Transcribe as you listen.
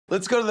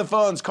Let's go to the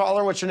phones.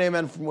 Caller, what's your name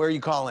and from where are you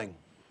calling?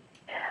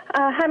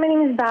 Hi, my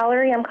name is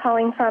Valerie. I'm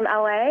calling from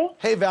LA.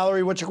 Hey,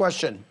 Valerie, what's your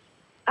question?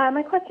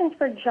 My question's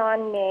for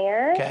John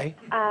Mayer. Okay.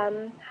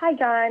 Hi,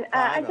 John.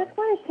 I just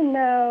wanted to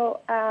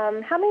know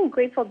how many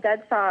Grateful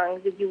Dead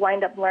songs did you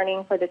wind up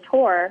learning for the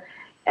tour,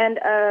 and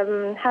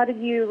how did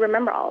you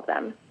remember all of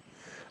them?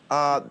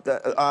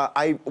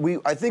 I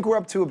think we're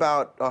up to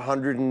about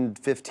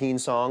 115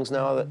 songs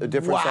now,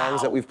 different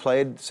songs that we've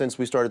played since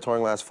we started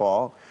touring last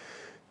fall.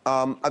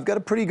 I've got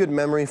a pretty good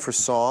memory for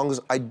songs.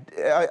 I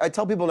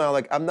tell people now,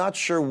 like, I'm not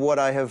sure what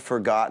I have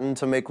forgotten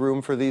to make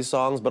room for these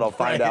songs, but I'll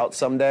find out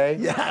someday.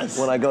 Yes.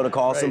 When I go to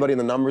call somebody and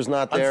the number's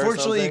not there.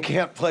 Unfortunately, you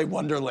can't play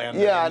Wonderland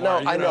Yeah,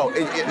 anymore, no, I know.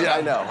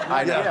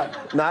 I know.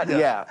 Yeah. Not,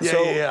 Yeah.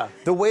 So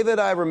the way that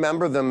I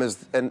remember them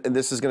is, and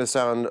this is going to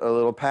sound a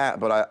little pat,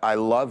 but I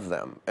love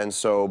them. And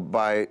so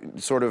by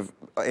sort of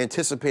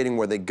anticipating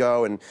where they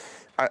go, and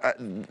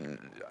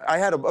I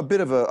had a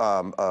bit of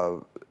a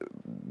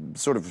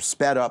sort of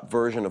sped up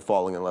version of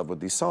falling in love with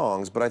these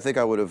songs, but I think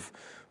I would have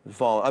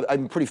fallen.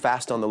 I'm pretty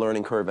fast on the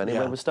learning curve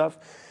anyway with stuff.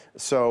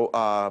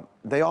 So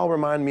they all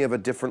remind me of a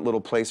different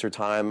little place or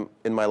time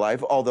in my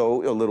life,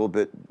 although a little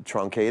bit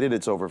truncated.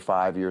 It's over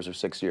 5 years or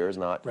 6 years,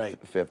 not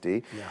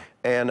 50. Yeah.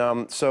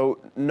 And so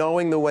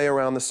knowing the way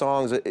around the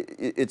songs,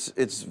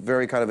 it's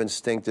very kind of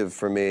instinctive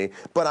for me.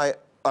 But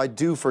I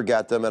do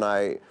forget them,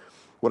 and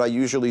what I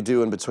usually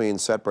do in between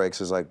set breaks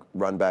is like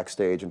run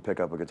backstage and pick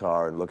up a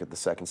guitar and look at the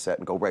second set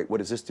and go, right, what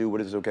does this do? What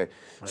is this? Okay.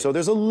 Right. So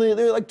there's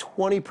like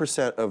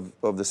 20%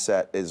 of the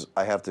set is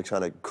I have to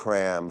kind of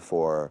cram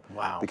for,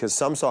 because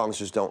some songs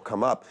just don't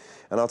come up.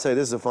 And I'll tell you,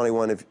 this is a funny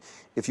one.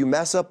 If you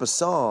mess up a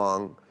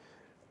song,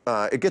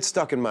 it gets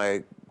stuck in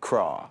my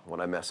craw when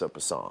I mess up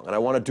a song, and I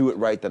want to do it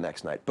right the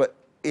next night. But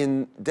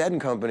in Dead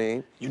and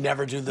Company, you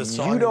never do the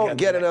song. You don't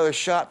get another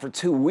shot for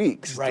 2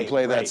 weeks to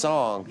play that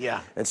song.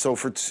 Yeah. And so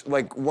for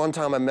like one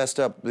time I messed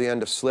up the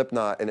end of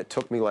Slipknot, and it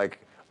took me like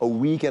a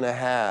week and a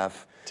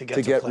half to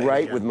get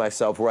right with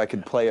myself where I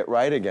could play it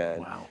right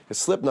again. Wow. Because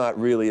Slipknot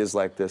really is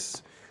like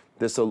this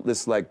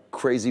like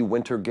crazy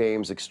Winter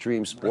Games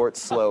extreme sports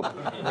slope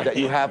that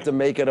you have to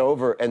make it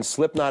over. And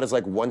Slipknot is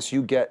like, once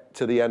you get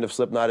to the end of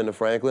Slipknot into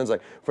Franklin's, like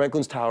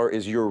Franklin's Tower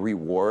is your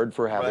reward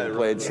for having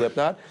played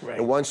Slipknot.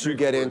 And once you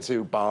get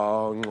into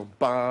bong,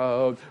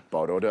 bong,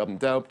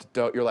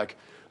 you're like,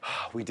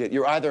 oh, we did.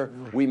 You're either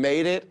we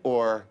made it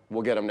or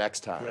we'll get them next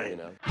time, you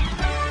know?